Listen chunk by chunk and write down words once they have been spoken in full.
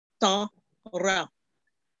طا را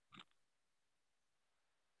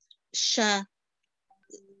شا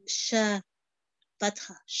شا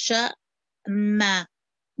فتحة شا ما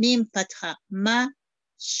ميم فتحة ما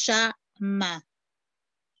شا ما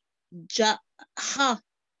جا ها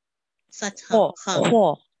فتحة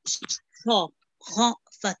ها ها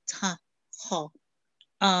فتحة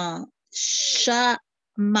ها شا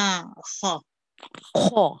ما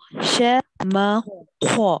ها شا ما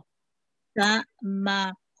خو. شا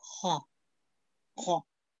ما ها ها.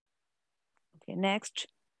 Okay, next.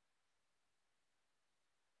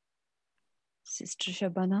 Sister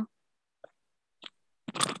Shabana.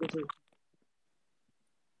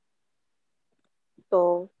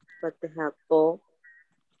 To fatha to,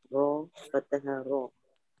 ro fatha ro,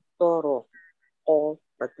 toro, o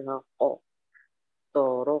fatha o,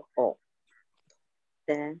 toro o,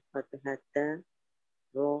 ta fatha ta,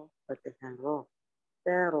 ro fatha ro,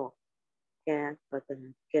 taro, ka fatha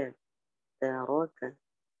ka, taraka,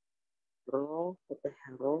 ro fatha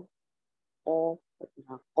ro, o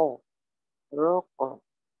fatha o, roko,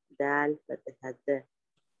 dal fatha da,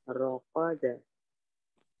 roqada,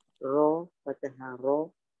 ro fatha ro,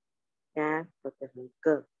 ka fatha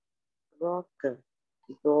ka, roka,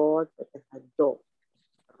 do fatha do,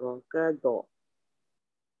 rokado,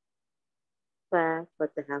 fa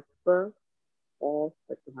fatha fa, o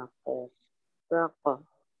fatha o, faqa,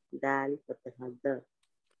 dal fatha da,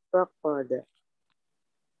 faqada.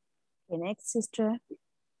 Okay, next sister.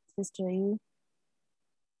 Sister you.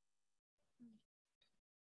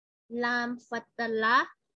 Lam fatala,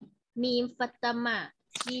 mim fatama,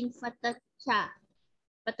 shin fatacha,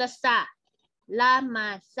 fatasa, la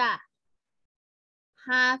masa,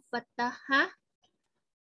 ha fataha,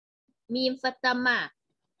 mim fatama,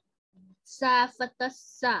 sa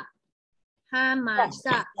fatasa, ha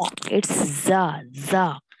masa. It's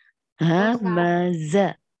za. Ha ma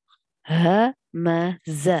za. Ha ma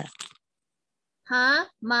za. Ha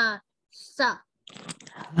masa.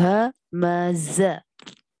 Ha ma za.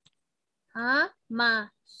 Ha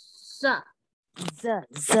masa.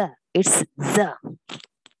 Za. It's za.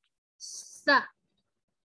 Sa.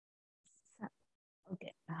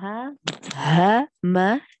 Okay. Ha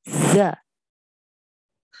ma za.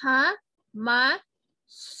 Ha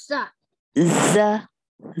masa. Za.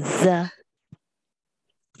 Sa.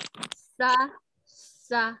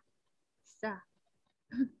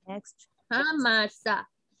 Next. Ha masa.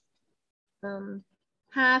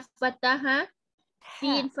 Ha fataha,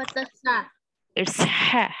 sin fatasa. It's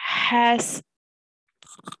has.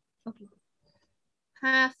 Okay.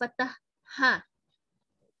 Ha fataha,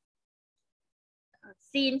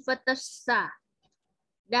 sin fatasa,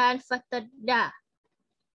 dan fatada.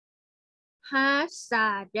 Ha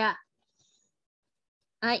sada.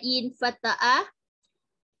 Ain fata'a,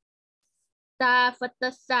 ta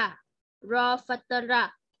fatasa, ra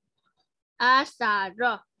fatara,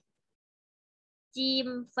 asara.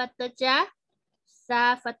 Jim fataja,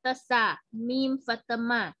 sa fatasa, mim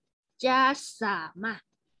fatama, jasama.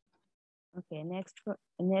 Okay,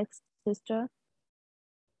 next sister.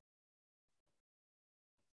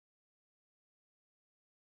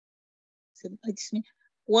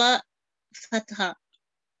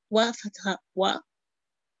 وفتحة و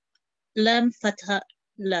لام فتحة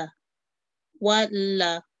لا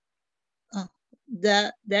ولا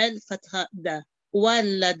دال فتحة دا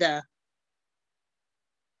ولد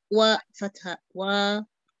وفتحة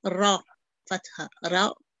را فتحة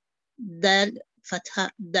را دال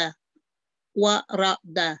فتحة دا ورا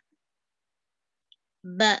دا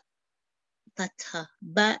ب فتحة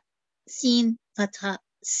ب سين فتحة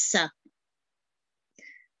سا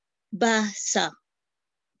باسا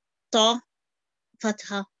طا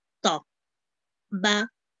فتحة طا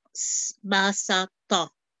باسا طا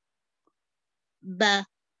ب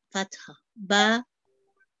فتحة ب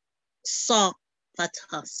صا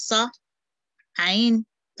فتحة صا عين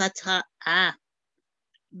فتحة ع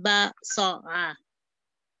ب صا ع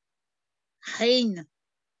حين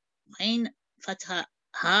فتحة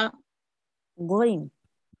ها Going.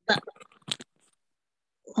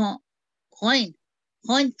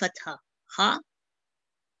 هون فتحة ها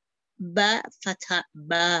با فتحة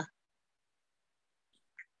با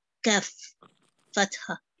كف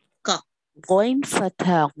فتحة ك Going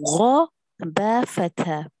فتح غ. با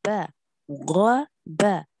فتح با. غ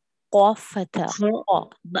با. قاف فتح قا.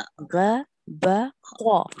 با غ با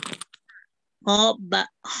قا. ها با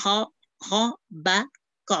ها با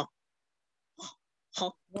ك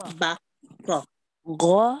ها با ك غ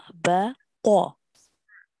با قا.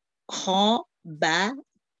 ها با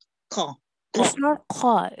ك It's not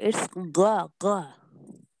qa, it's ga.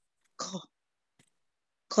 ك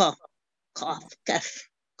ك كاف كف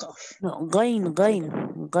قاف No, غين غين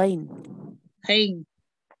غين. عين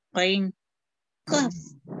عين قاف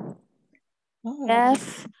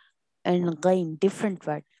كاف and غين different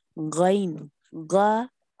word. غين غا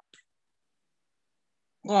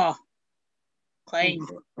قا عين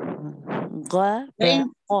غا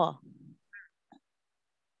عين قا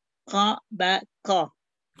قا با قا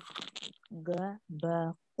غا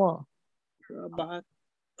با قا. با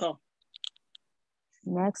قا.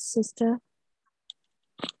 Next, sister.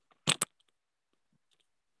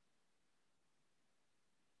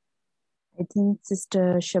 I think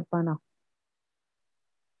sister Shabana.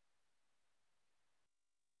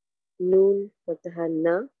 نون فتحة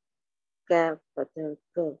ن كاف فتحة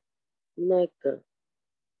ك نك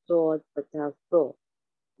صاد فتحة صو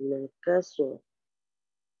نكسو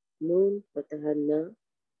نون فتحة ن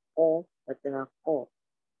قاف فتحة قا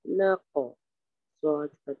نقا صاد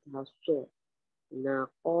فتحة صو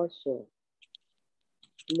ناقصو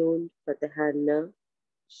نون فتحة ن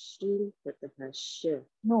شين فتحة ش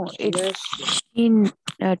No, it's نش in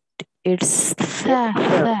it's fa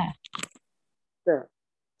fa. س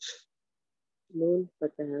نون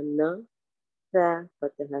فتحة ن ثا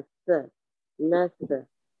فتحة ث نث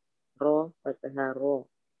را فتحة را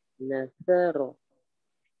نثر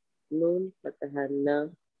نون فتحة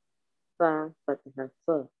ن فا فتحة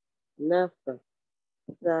ف نف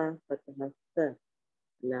ثا فتحة ث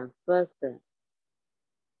نفث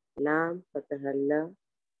لام فتحة ل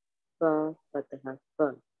فا فتحة ف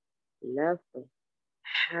لف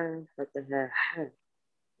ح فتحة ح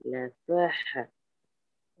لفح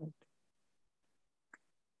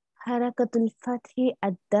حركة الفتح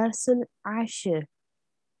الدرس العاشر.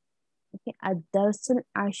 Okay, الدرس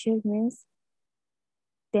العاشر means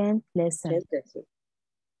 10th lesson. Fantastic.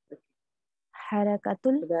 حركة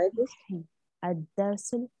Right? الفتح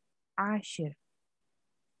الدرس العاشر.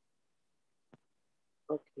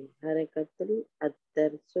 Okay. حركة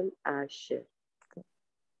الدرس العاشر.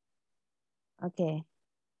 Okay.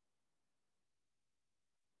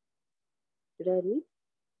 Ready?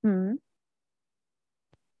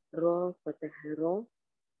 را فتحة را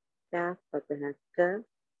كاف فتحة ك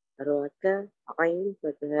ركع عين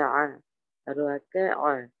فتحة ع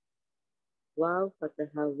ركع واو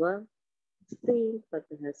فتحة و سين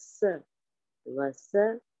فتحة س وس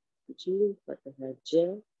جيم فتحة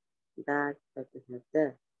ج دال فتحة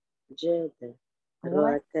د جد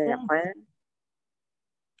ركع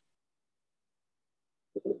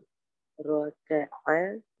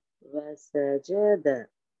ركع وسجد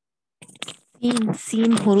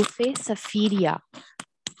سين حروف صفيرية.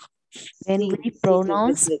 When we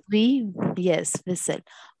pronounce, we whistle.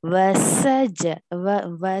 وسجد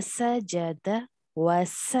وسجد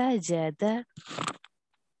وسجد.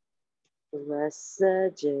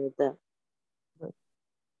 وسجد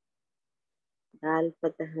دال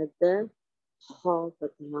فتحة د خا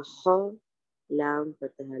فتحة خا لام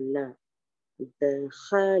فتحة لا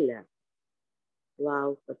دخل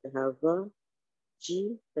واو فتحة و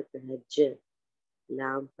جيم فتحة ج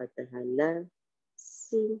لام فتحة لا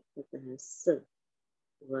سين فتحة س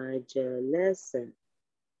وجلس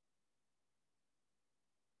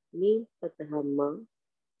ميم فتحة ما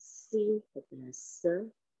سين فتحة س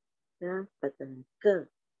كاف فتحة ك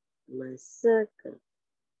مسك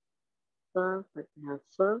فا فتحة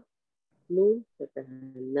ف نون فتحة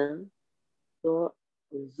ن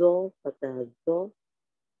زو فتحة ذو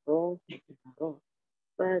را فتحة را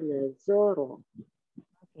فنزور.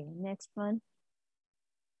 Okay, next one.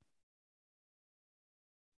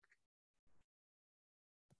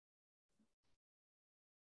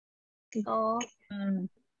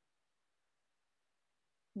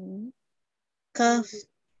 كاف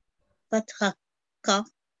فتحة ك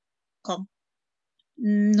قم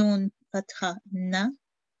نون فتحة ن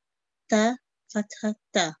تا فتحة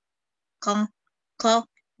تا ق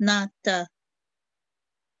نا تا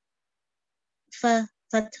ف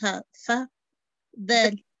فتحة ف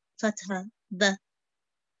ذال فتحة ذ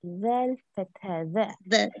ذال فتحة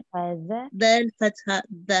ذا هذا. ذال فتحة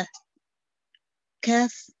ذ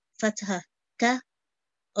كاف فتحة ك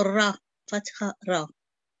را فتحة را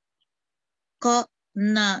ق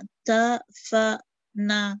نا تا ف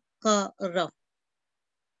نا ق را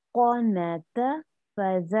قناة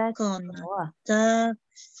فذكر. تا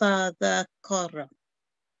فذكر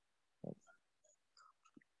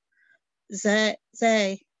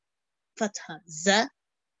زي فتحة ز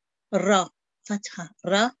را فتحة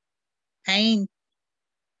را عين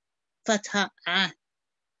فتحة ع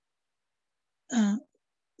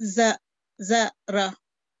زرع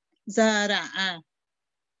زرع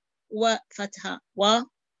وفتحة و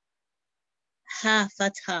ح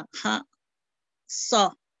فتحة ح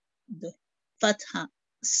صاد فتحة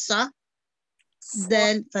ص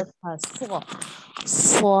دال فتحة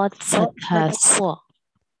صاد فتحة صاد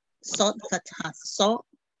صاد فتحة ص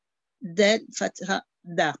دال فتحة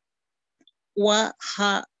د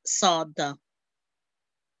وح صاد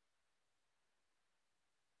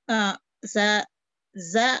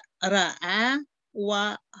زرع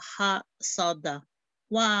وحصد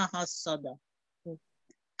وحصد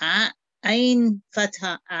عين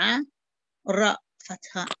فتحة ر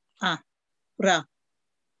فتحة ر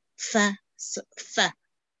ف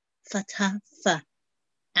فتحة ف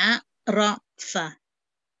عرف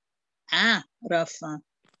عرف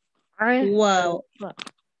واو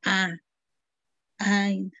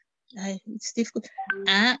عين it's difficult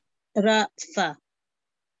عرف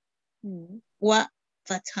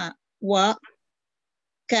وفتحة و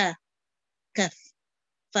كف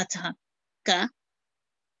فتحة ك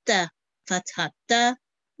ت فتحة ت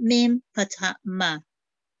ميم فتحة ما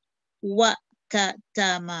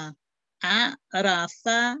وكتم عرف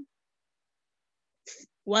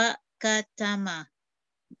وكتم.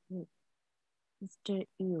 Mr.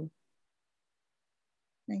 U.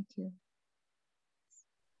 Thank you.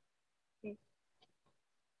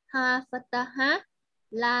 Ha fataha,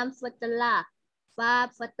 lam fatala, fa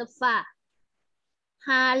fatafa,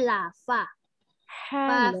 ha la fa,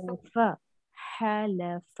 حلف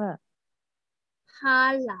حلف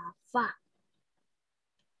ha la fa,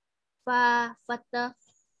 fa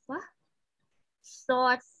fatafa,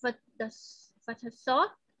 sod fatasod,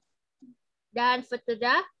 dan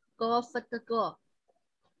fatada, go fatago,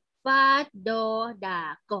 fa do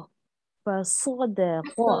da go. فصدق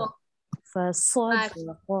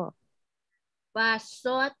فصدق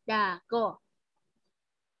Fasodako.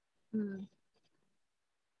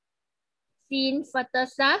 Sin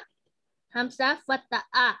fatasa, hamsa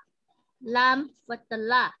fata'a, lam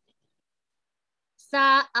fatala,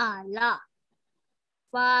 sa'ala,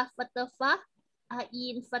 fa fatafa,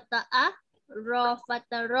 ain fata'a, ro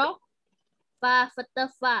fataro, fa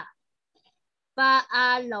fatafa,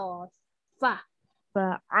 fa'alo, fa.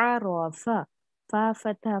 فعرف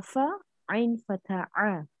ففتف عين فتع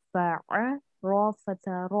فع را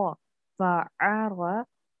فترى فعر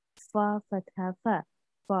ففتف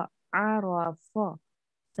فعرف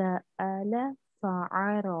سأل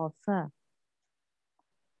فعرف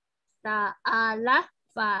Sa'ala,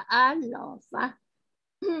 fa'alo, fa.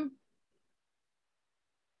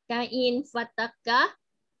 Kain fataka,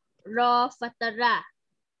 ro fatara,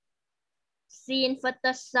 sin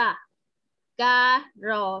fatasa, ka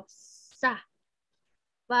ro sa,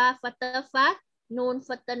 fa fatafa, nun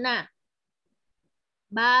fatana,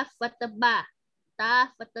 ba fataba,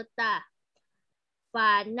 ta fatata,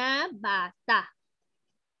 fa na bata.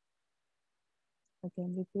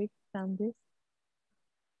 Again, repeat from this.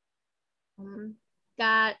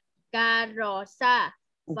 Ka ro sa,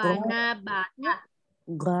 fa na bata.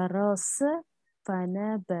 غرس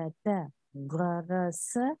فنبت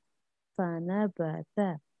غرس فنبت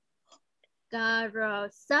Ka ro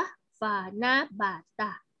sa, fa na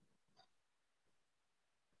bata.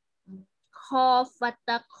 Kho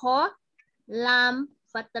fatako, lam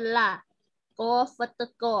fatala, go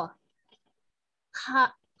fatako,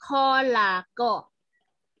 kho la go,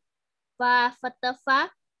 fa fatafa,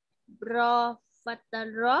 bro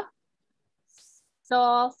fataro,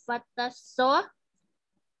 so fataso,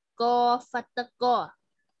 go fatako,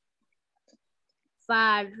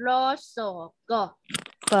 fa ro so go.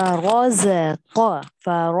 فرزق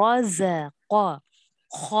فرزق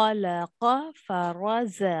خلق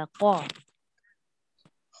فرزق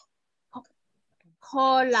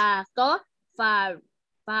Kho la go, fa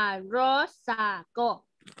ro sa go,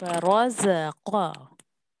 فرزق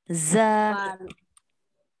ز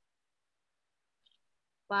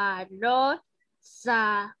fa ro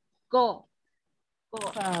sa go.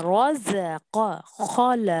 فرزق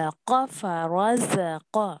خلق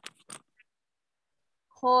فرزق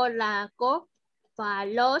Kho la go, fa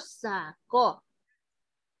lo sa go.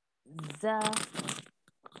 ز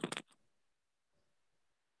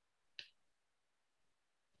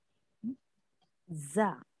ز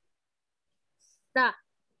Sa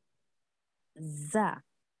ز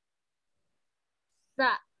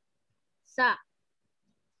sa sa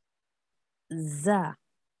ز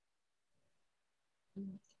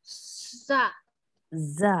sa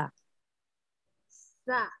ز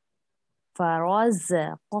sa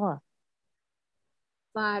فرزق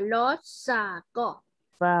fa lo sa go,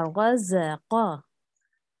 فرزق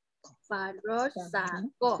fa lo sa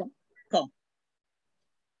go Go.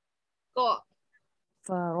 go,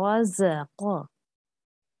 فرزق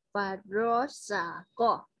fa lo sa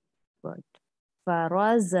go,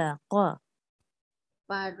 فرزق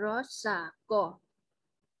fa lo sa go.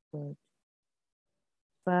 Good.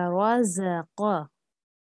 فرزق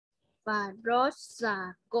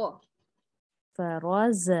Farosako.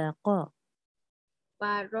 فرزق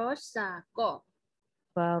Farosako.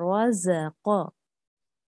 فرزق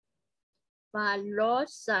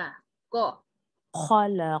Farosako.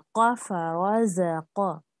 خلق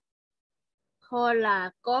فرزق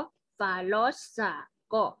Holako.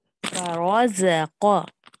 Farosako. فرزق.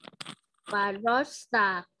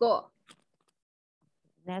 Farosako.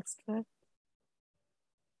 Next word.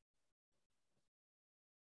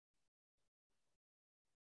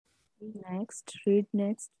 Next, read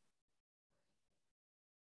next.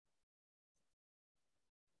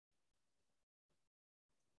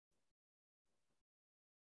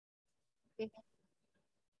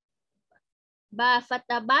 Ba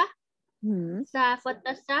fataba. Sa Hmm.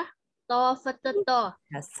 fatasa. To fatato.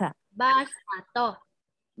 Hasa. Ba sato.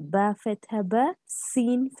 با فتح ب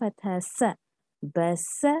سين فتح س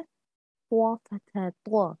بس طو فتح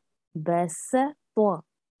طو بس طو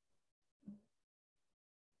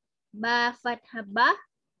Ba fataba.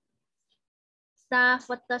 Sa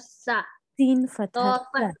fatasa. سين فتح To س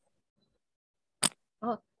fat.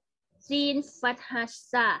 Oh. Sin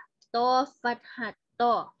fathasa. To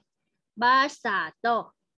fathato. Ba sato.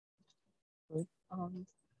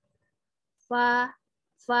 Fa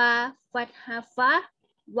fatha fa.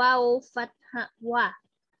 Wow fatha wa.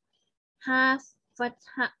 Ha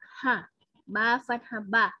fatha ha. Ba fatha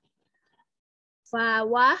ba. Fa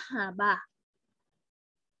wa ha ba.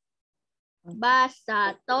 Ba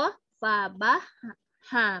sato. Fa ba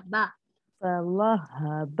ha ba.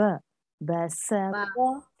 فذهب بسط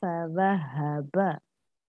فذهب.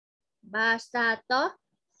 Ba sato.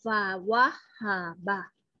 Fa wa ha ba.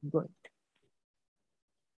 Good.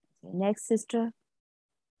 Next, sister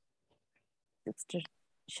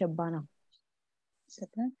Shabana.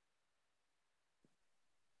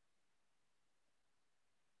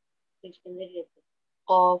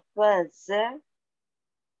 قفز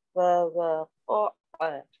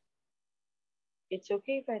ووقع. It's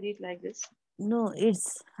okay if I read like this. No,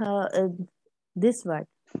 it's this word.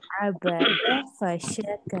 عبد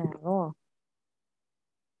فشكر.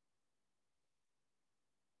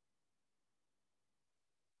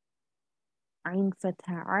 عين فتح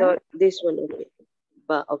عين. So this one, okay.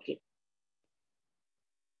 But okay.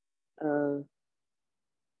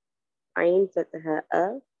 عين فتحة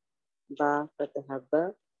أ. با فتحة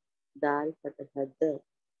ب. دال فتحة د.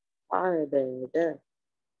 عبد.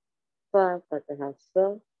 فا فتحة ف.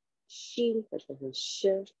 شين فتحة ش.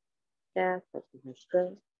 كاف فتحة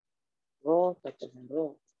ك. را فتحة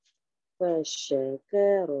را.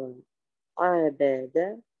 فشكر.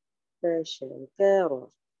 عبد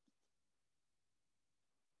فشكر.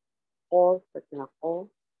 قاف فتحة قاف.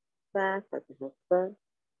 فا فتحة ف.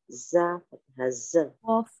 زا فتحة ز.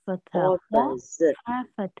 قف فتح قاف قاف. ز. فا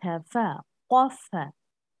فتح فا. قف.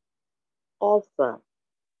 قاف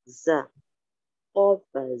ز.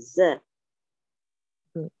 قاف ز.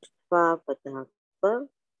 Good. فا فتحة ف.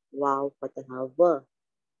 واو فتحة و.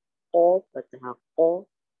 قاف فتحة قاف.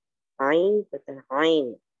 عين فتحة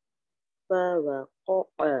عين. فا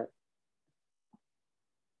وقاء.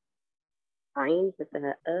 عين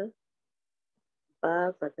فتحة أ.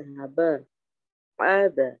 با فتحة ب.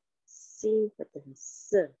 عاب. سين فتحة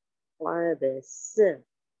س. عاب س.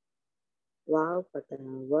 واو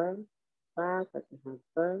فتحة و. با فتحة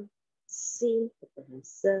ب. سين فتحة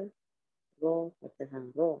س. را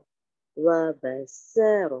فتحة را.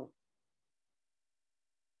 وبسارة.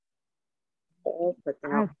 قاف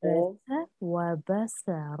فتحة قاف. عبس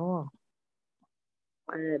وبصر.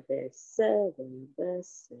 عبس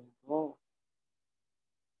وبسارة.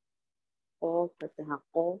 قاف فتحة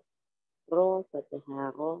قاف. را فتحة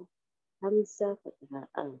را. همسة فتحة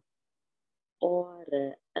أ.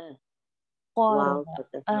 قارئ. واو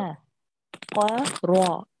فتحة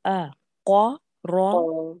قرأ. قا.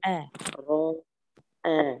 قرأ. را.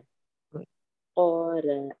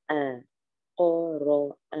 قارئ.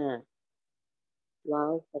 قرأ.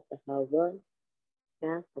 واو فتحة و.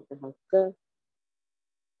 كاف فتحة ك.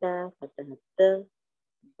 تا فتحة ت.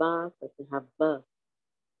 با فتحة ب.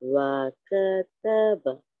 وكتب.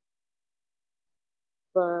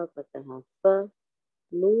 فا فتحة ف.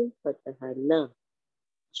 نون فتحة ن.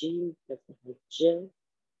 جيم فتحة ج.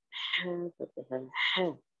 ح فتحة ح.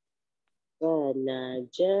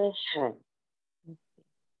 ونجح.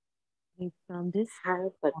 From this, ح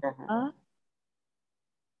فتحة.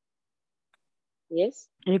 Yes.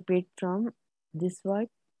 repeat from this word.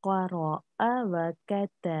 قرأ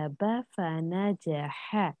وكتب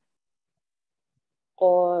فنجح.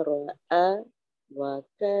 قرأ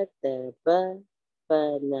وكتب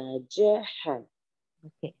فنجح.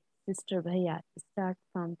 Okay. Sister Bhaiya, start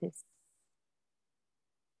from this.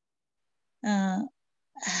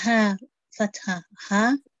 ها فتحة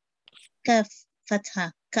ها كاف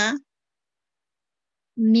فتحة كا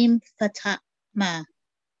ميم فتحة ما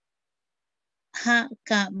ها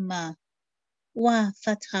كا ما وا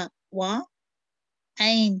فتحة وا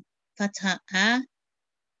عين فتحة آ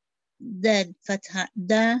دال فتحة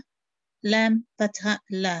دا لام فتحة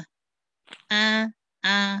لا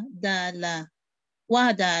دالا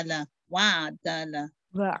ودالا وعدالا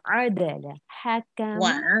وعدل حكم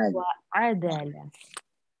وعدل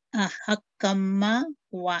حكم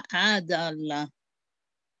وعدل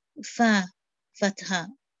فا فتحة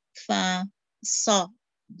فا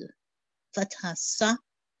صاد فتحة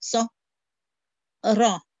ص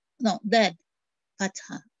را no دال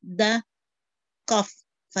فتحة دا قف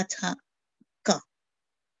فتحة ك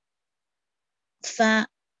فا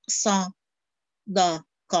صدق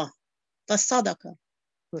فصدق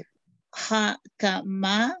حكم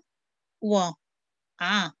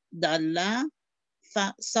وعدل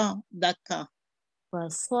فصدق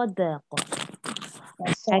فصدق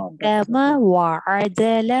حكم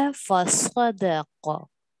وعدل فصدق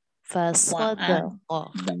فصدق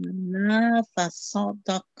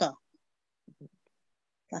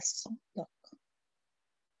فصدق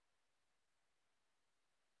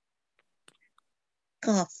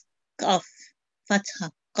قف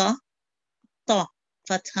فتحة ق ط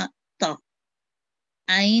فتحة ط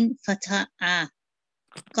عين فتحة ع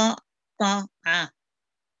ق ط ع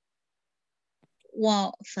و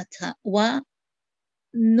فتحة و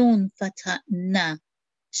نون فتحة ن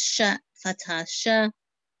ش فتحة ش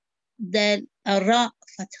دال را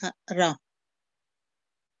فتحة را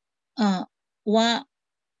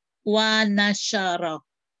ونشر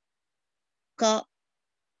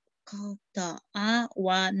قطع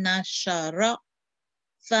ونشر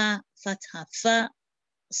فتحة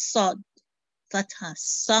صاد فتحة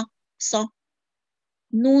ص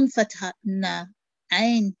نون فتحة ن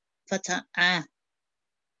عين فتحة ع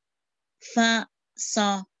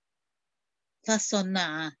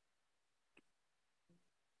فصنع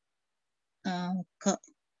قطع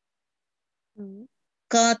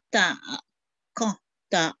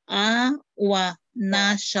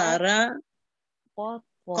ونشر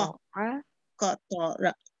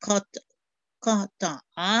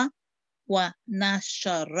قطع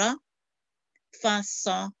ونشر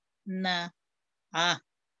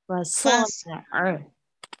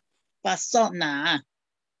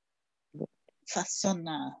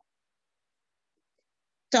فصنع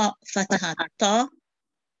ط فتحة ط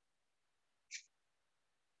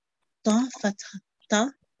فتحة ط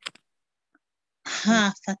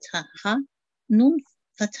ها فتحة ها نون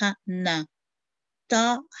فتحة ن ط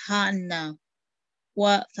ها ن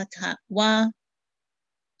وفتحة و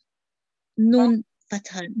نون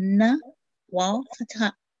فتحة ن واو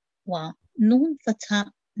فتحة و نون فتحة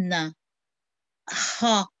ن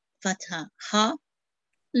ها فتحة ها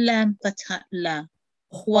لام فتحة لا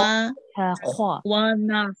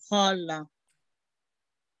ونخل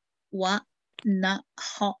ونخل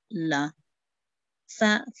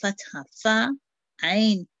فتحة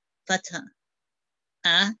عين فتحة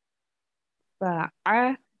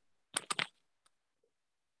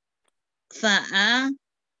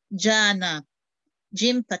جانا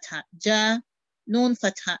جيم فتحة جا نون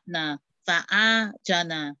فتحة نا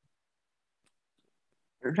جانا.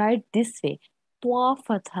 Write this way. طوا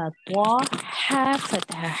فتحة طوا ح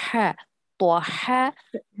فتحة ح طوا ح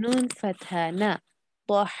نون فتحة نا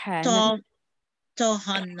طوا ح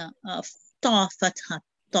طا فتحة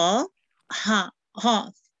طا ها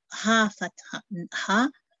فتحة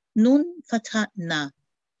ها نون فتحة نا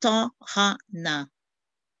طا ها نا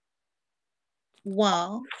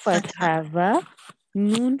واو فتحة و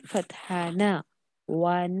نون فتحة نا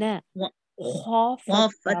ونا خا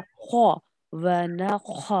فتحة خا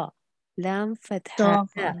ونخ لام فتحة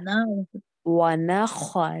لا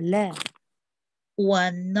ونخل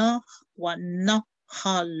ونخل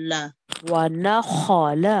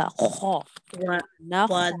ونخل خا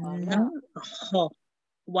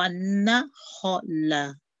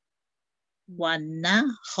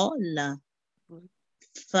ونخل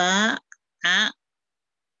فعجن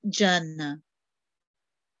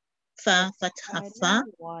فتحة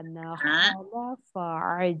ونخل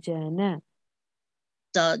فعجن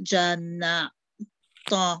طجن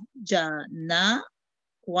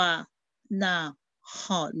ونخل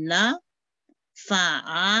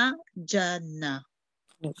فعجن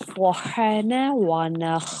طحن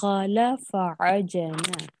ونخل فعجن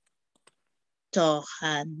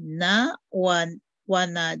طحن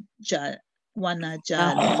ونجل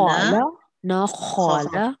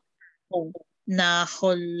نخل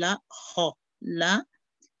نخل خل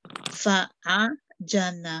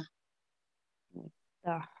فعجن.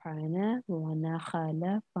 طحن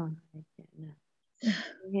ونخل فعجن.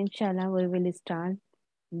 Inshallah, we will start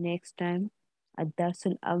next time. الدرس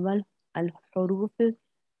الأول الحروف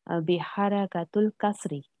بحركة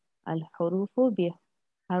الكسر. الحروف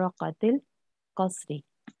بحركة الكسر.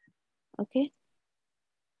 Okay.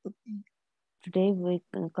 Today we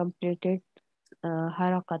completed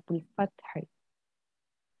حركة الفتح.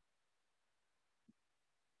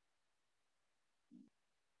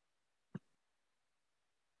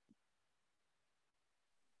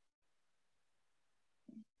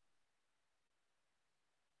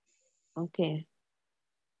 Okay.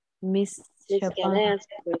 Miss Miss, can I Shabana, ask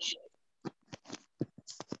a question?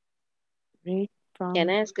 read from. Can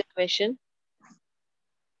I ask a question?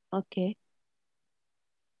 Okay.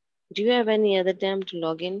 Do you have any other time to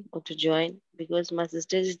log in or to join? Because my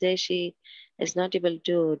sister is there, she is not able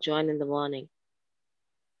to join in the morning.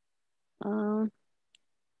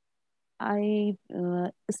 I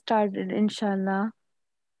started inshallah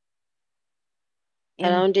in,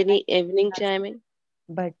 Around any evening timing?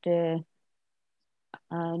 but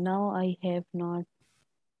now I have not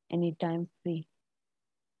any time free.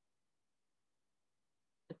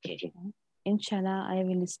 Okay. Inshallah, I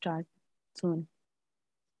will start soon.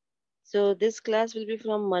 So this class will be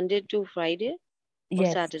from Monday to Friday or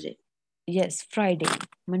Yes. Saturday? Yes, Friday,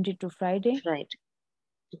 Monday to Friday. Friday.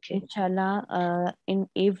 Okay. Inshallah, in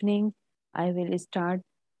evening, I will start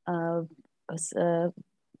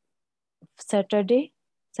Saturday,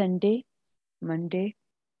 Sunday, Monday,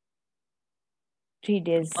 3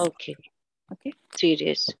 days. Okay. Okay. 3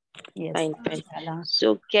 days. Yes. Fine, fine. Inshallah.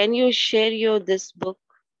 So can you share this book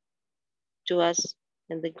to us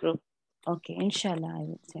in the group? Okay. Inshallah, I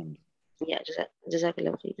will send you. Yeah,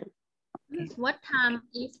 Jazakallah khairan. Okay. What time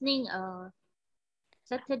evening?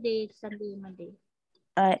 Saturday, Sunday, Monday.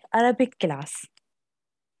 Arabic class.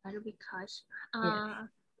 Arabic class. Yes.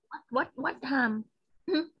 What time?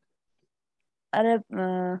 Arab.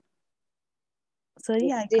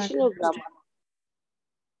 Sorry, I can't. Recitation or grammar?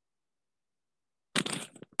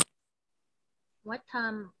 What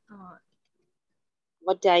time?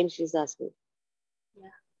 What time she's asking?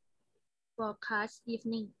 Yeah. For class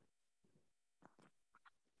evening.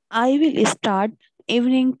 I will start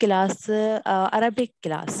evening class, Arabic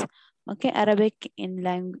class. Okay, Arabic in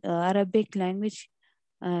Arabic language,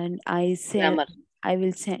 and I said Grammar. I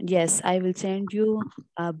will send. Yes, I will send you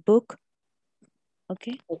a book.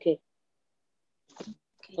 Okay. Okay.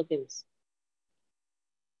 Okay, miss.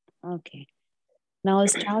 Okay. Now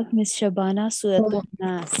start, Miss Shabana, Surah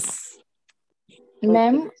Nas.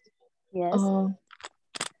 Ma'am Yes.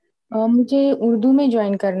 मुझे उर्दू में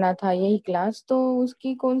join करना था यही class, तो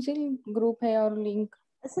उसकी कौन सी group है और लिंक?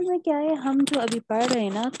 असल में क्या है, हम जो अभी पढ़ रहे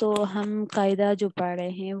हैं ना, तो हम कायदा जो पढ़ रहे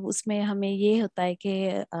हैं उसमें हमें ये होता है कि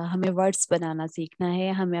हमें वर्ड्स बनाना सीखना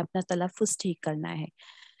है, हमें अपना तलफ़ुज़ ठीक करना है।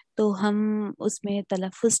 तो हम उसमें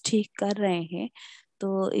तलफ़ुज़ ठीक कर रहे हैं।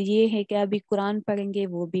 तो ये है कि अभी कुरान पढ़ेंगे,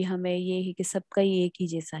 वो भी हमें ये है कि सबका ही एक ही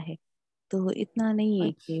जैसा है, तो इतना नहीं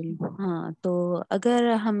है कि हाँ। तो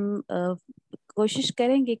अगर हम कोशिश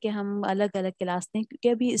करेंगे कि हम अलग अलग क्लास लें, क्योंकि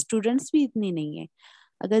अभी स्टूडेंट्स भी इतनी नहीं है।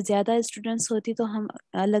 अगर ज़्यादा स्टूडेंट्स होती तो हम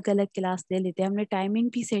अलग अलग क्लास ले लेते। हमने टाइमिंग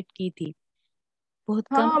भी सेट की थी, बहुत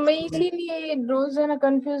कम। हाँ, मैं इसीलिए रोजाना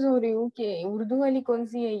कंफ्यूज हो रही हूँ कि उर्दू वाली कौन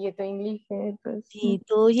सी है, ये तो इंग्लिश है। जी,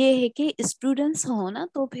 तो ये है कि स्टूडेंट्स हो ना,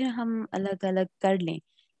 तो फिर हम अलग अलग कर लें,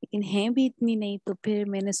 लेकिन हैं भी इतनी नहीं, तो फिर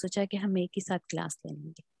मैंने सोचा कि हम एक ही साथ क्लास ले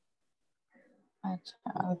लेंगे।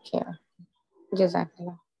 अच्छा, ओके,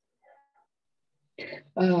 जज़ाकल्लाह।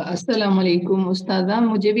 अस्सलाम वालेकुम उस्तादा,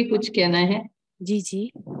 मुझे भी कुछ कहना है। जी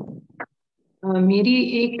जी। मेरी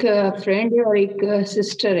एक फ्रेंड है और एक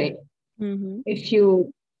सिस्टर है। इफ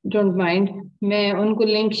यू डोंट माइंड, मैं उनको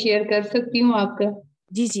लिंक शेयर कर सकती हूँ आपका?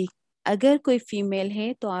 जी जी, अगर कोई फीमेल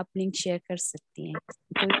है तो आप लिंक शेयर कर सकती हैं।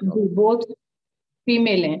 जी, बहुत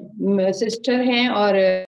फीमेल हैं, सिस्टर हैं और